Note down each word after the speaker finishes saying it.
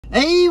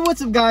Hey,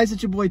 what's up guys?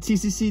 It's your boy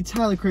TCC,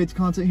 Tyler Creates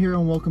Content here,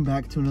 and welcome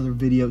back to another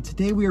video.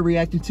 Today we are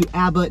reacting to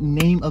ABBA,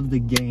 Name of the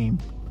Game.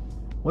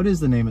 What is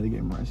the name of the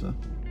game, Marissa?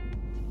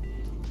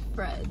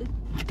 Fred.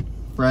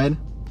 Fred?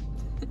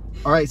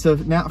 Alright, so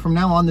from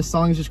now on, this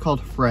song is just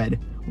called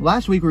Fred.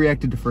 Last week we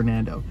reacted to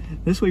Fernando.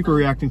 This week we're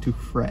reacting to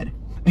Fred.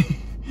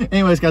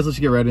 Anyways guys, let's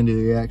get right into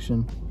the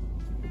reaction.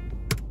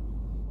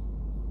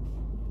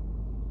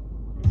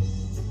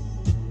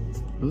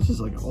 This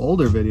is like an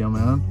older video,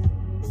 man.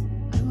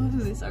 I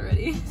love this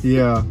already.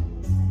 Yeah.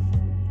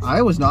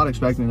 I was not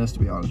expecting this, to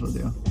be honest with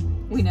you.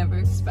 We never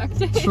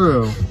expected.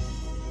 True.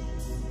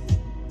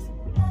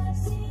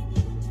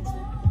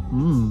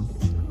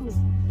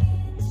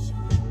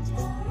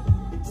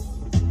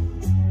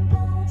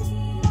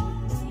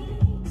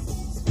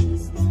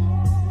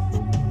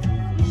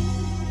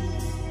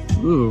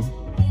 Ooh.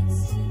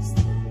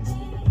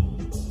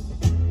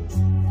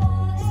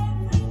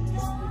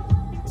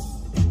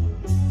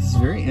 This is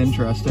very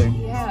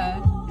interesting. Yeah.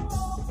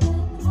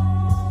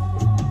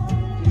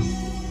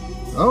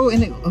 Oh,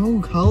 and it, oh,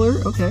 color,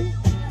 okay.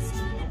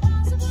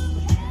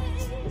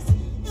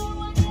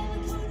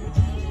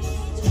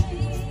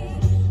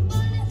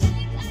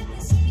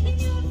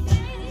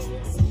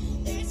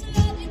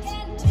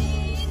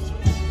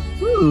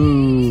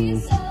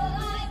 Ooh.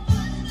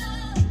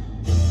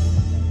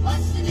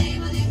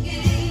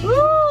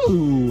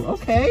 Ooh,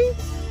 okay.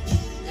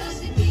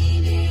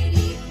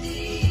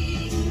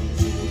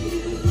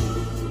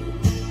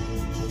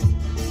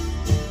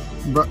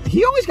 Bro,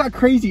 he always got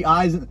crazy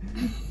eyes.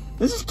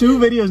 This is 2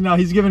 videos now.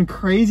 He's given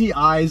crazy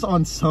eyes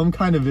on some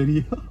kind of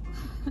video.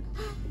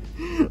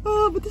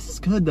 But this is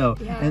good though.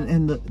 Yeah.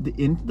 And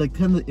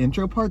the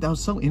intro part, that was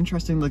so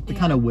interesting. Like the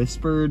kind of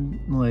whispered,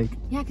 like.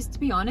 Yeah, because to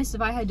be honest, if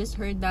I had just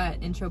heard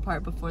that intro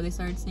part before they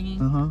started singing,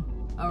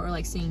 or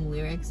like singing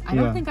lyrics, I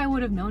don't think I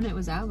would have known it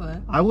was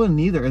ABBA. I wouldn't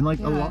either. And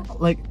like a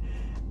lot, like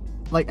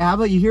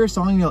ABBA, you hear a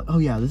song and you're like, oh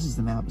yeah, this is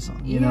an ABBA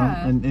song, you know,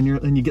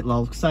 and you get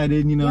all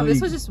excited, you know. Yeah,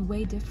 this was just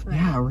way different.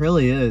 Yeah, it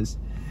really is.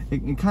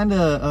 It kind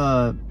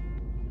of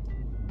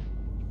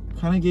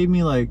gave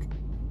me like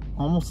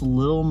almost a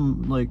little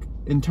like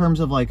in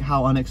terms of like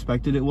how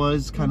unexpected it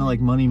was, kind of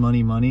like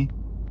money.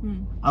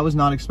 I was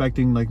not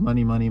expecting like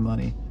money,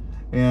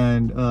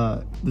 and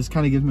this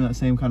kind of gives me that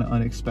same kind of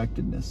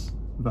unexpectedness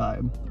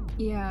vibe.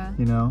 Yeah.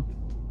 You know.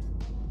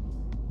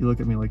 You look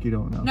at me like you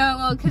don't know. No,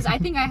 well, because I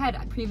think I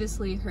had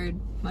previously heard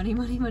money,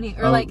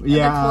 or like the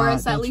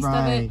chorus at least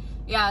of it.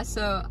 Yeah,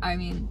 so I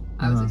mean,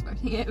 I was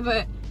expecting it,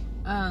 but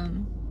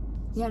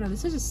yeah, no,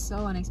 this is just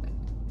so unexpected.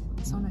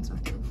 So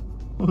unexpected.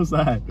 What was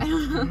that? I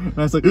don't know. And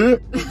I was like, no,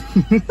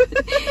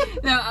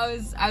 I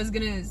was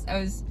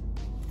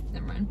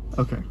never mind.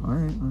 Okay, all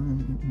right.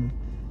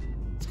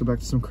 Let's go back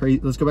to some crazy.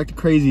 Let's go back to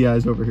crazy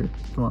eyes over here.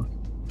 Come on.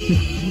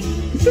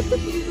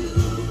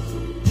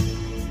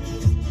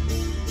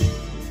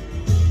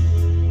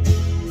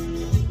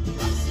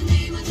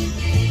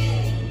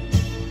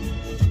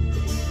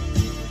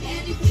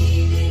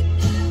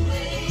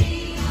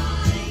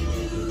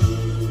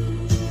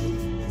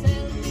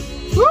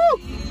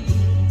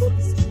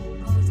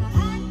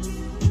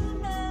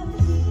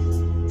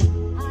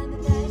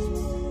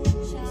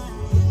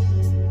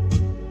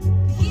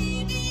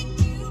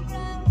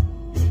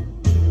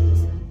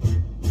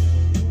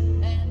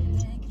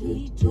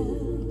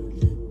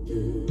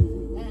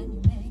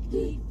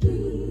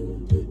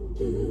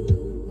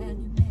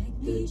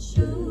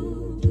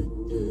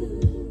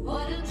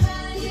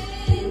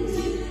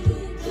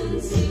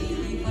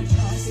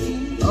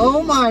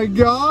 Oh my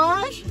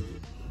gosh!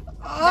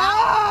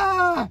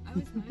 I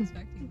was not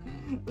expecting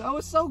that. That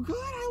was so good.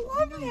 I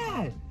love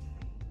that.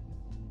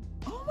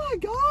 Oh my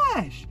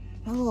gosh!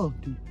 That little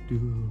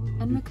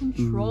and the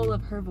control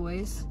of her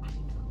voice,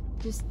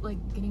 just like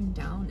getting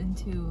down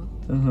into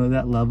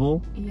that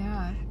level.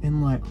 Yeah.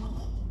 And like,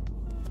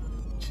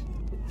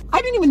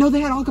 I didn't even know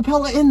they had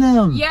acapella in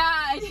them.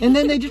 Yeah. And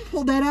then they just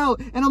pulled that out,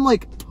 and I'm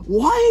like,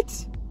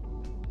 what?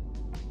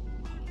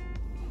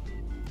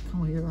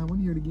 Come on here, I want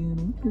to hear it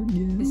again.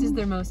 This is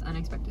their most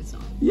unexpected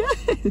song.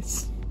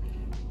 Yes.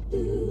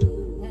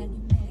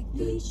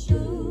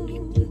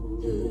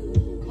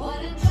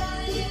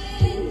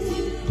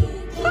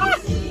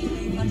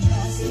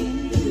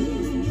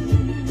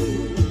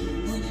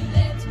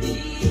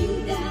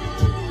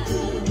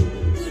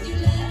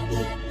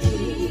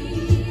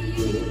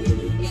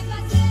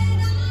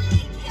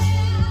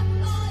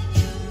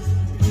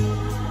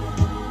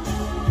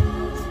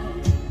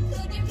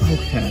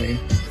 Okay.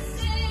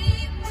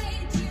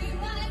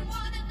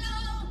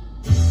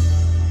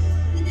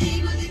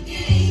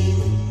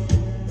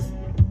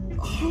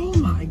 Oh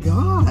my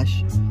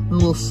gosh. A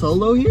little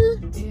solo here?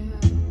 Yeah.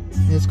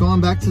 And it's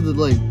going back to the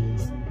like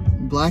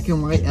black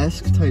and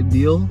white-esque type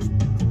deal.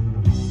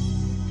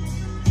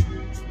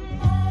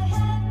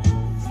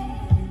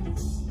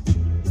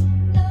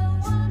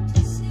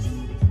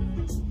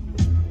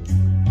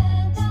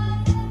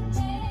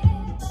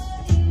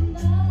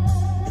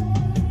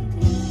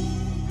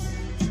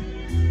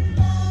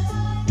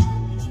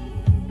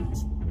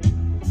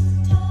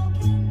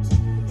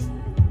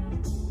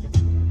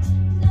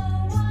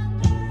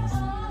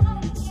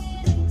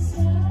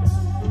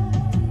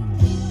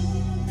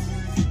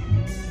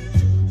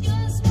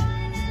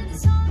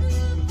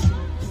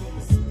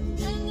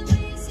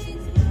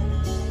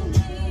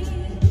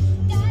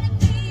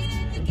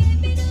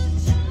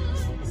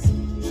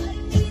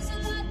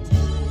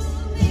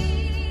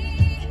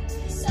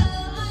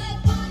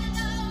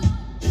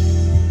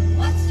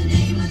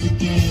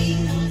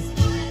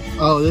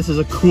 oh, this is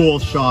a cool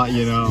shot,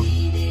 you know.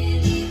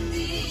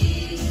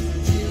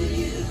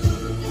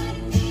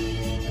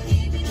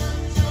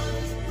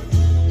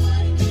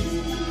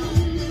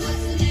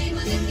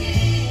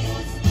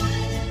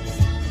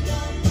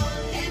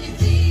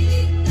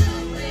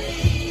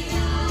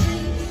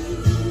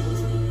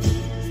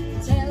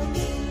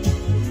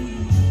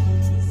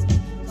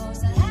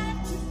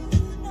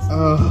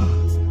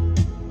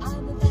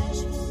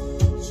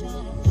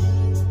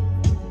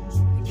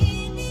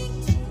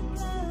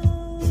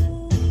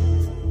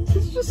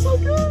 This is just so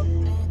good.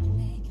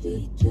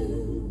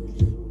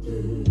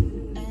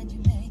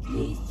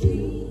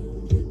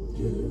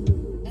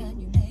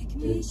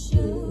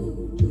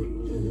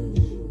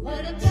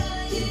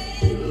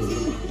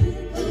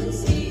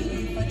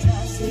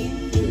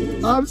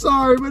 I'm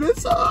sorry, but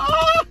it's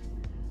that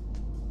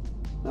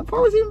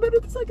part was even better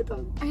the second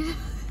time.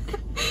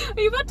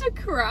 Are you about to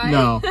cry?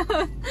 No.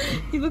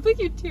 You look like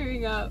you're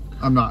tearing up.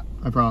 I'm not.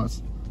 I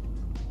promise.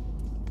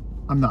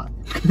 I'm not.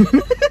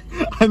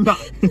 I'm not.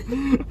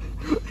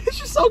 It's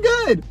just so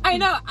good. I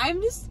know.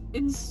 I'm just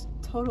in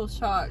total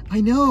shock.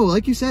 I know.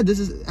 Like you said, this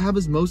is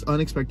ABBA's most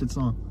unexpected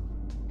song.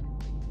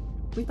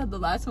 We thought the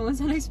last one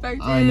was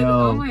unexpected. I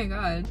know. Oh my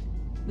god.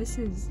 This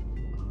is...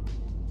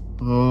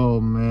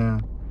 Oh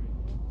man.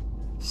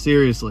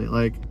 Seriously,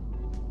 like,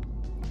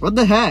 what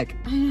the heck?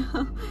 I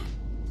know.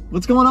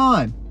 What's going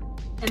on?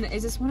 And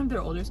is this one of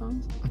their older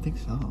songs? I think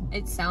so.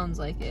 It sounds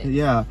like it.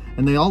 Yeah,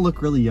 and they all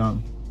look really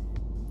young.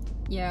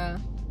 Yeah.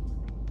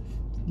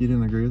 You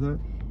didn't agree with that?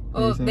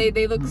 Well,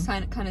 they look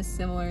kind of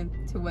similar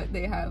to what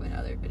they have in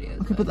other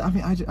videos. Okay, but I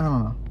mean, I don't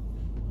know.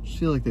 I just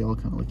feel like they all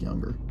kind of look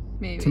younger.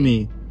 Maybe. To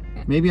me.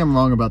 Yeah. Maybe I'm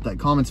wrong about that.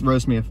 Comments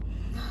roast me if...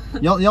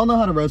 y'all know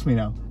how to roast me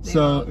now. They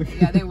so will.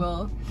 Yeah, they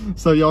will.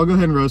 So y'all go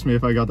ahead and roast me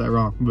if I got that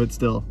wrong, but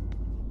still.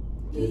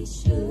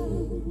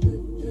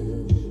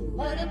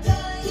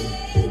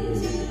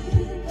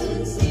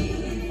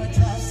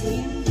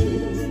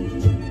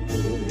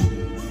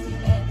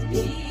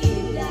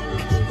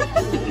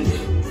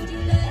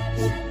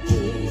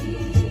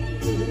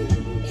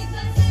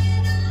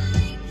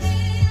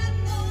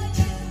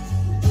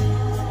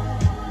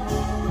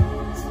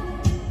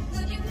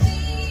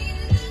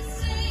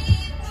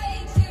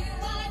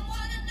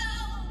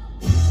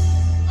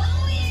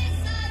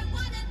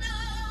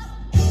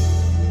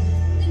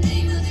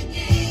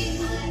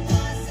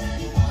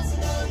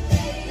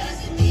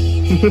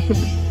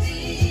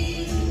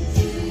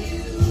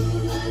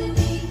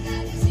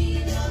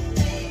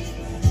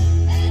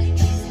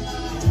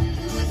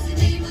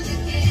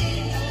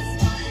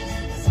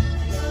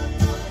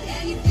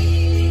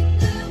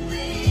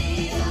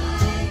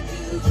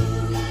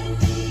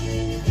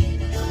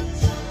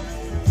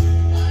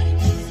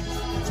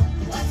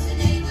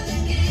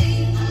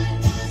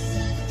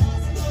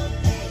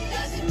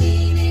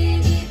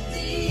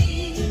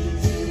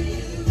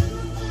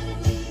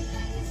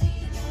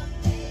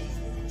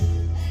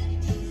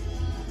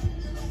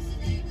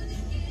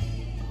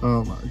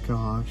 Oh my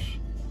gosh.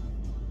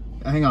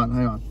 Hang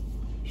on.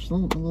 Just a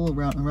little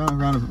round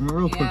of,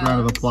 real quick round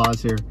of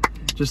applause here.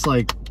 Just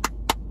like,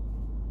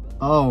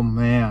 oh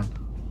man.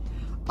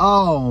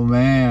 Oh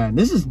man.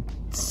 This is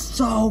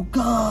so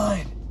good.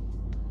 I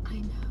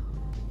know.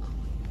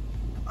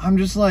 I'm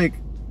just like,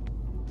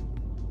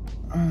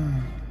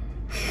 I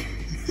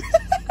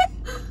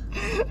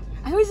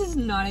was just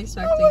not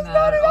expecting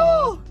that at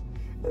all.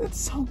 It's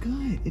so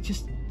good. It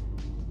just,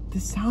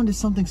 this sound is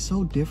something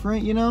so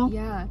different, you know?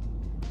 Yeah.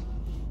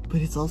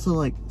 But it's also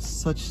like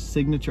such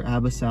signature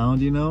ABBA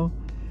sound, you know?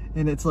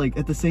 And it's like,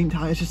 at the same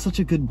time, it's just such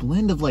a good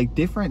blend of like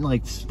different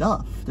like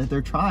stuff that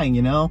they're trying,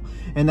 you know?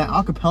 And that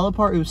acapella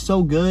part, it was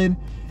so good.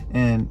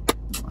 And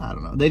I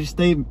don't know, they just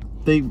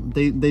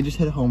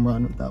hit a home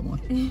run with that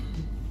one.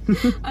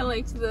 I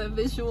liked the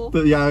visual.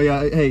 But yeah,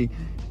 hey,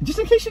 just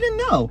in case you didn't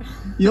know,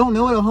 you don't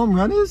know what a home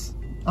run is?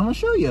 I'm gonna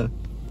show you.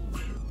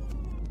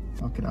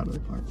 I'll get out of the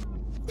part.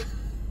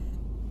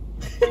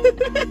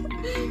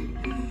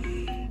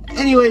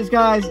 Anyways,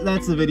 guys,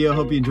 that's the video.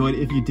 Hope you enjoyed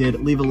it. If you did,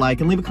 leave a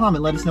like and leave a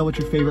comment. Let us know what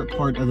your favorite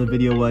part of the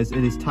video was.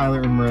 It is Tyler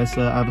and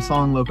Marissa. I have a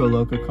song, Loco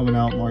Loco, coming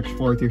out March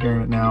 4th. You're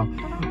hearing it now.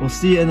 We'll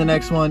see you in the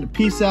next one.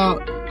 Peace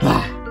out.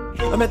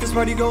 I'm at this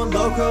party going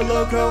loco,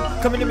 loco.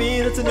 Coming to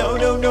me, that's a no,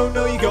 no, no,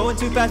 no. You're going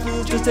too fast,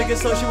 just take it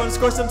slow. She wanna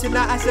score some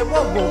tonight. I said,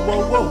 whoa, whoa,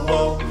 whoa, whoa,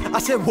 whoa. I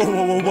said, whoa,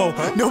 whoa, whoa,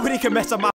 whoa. Nobody can mess up my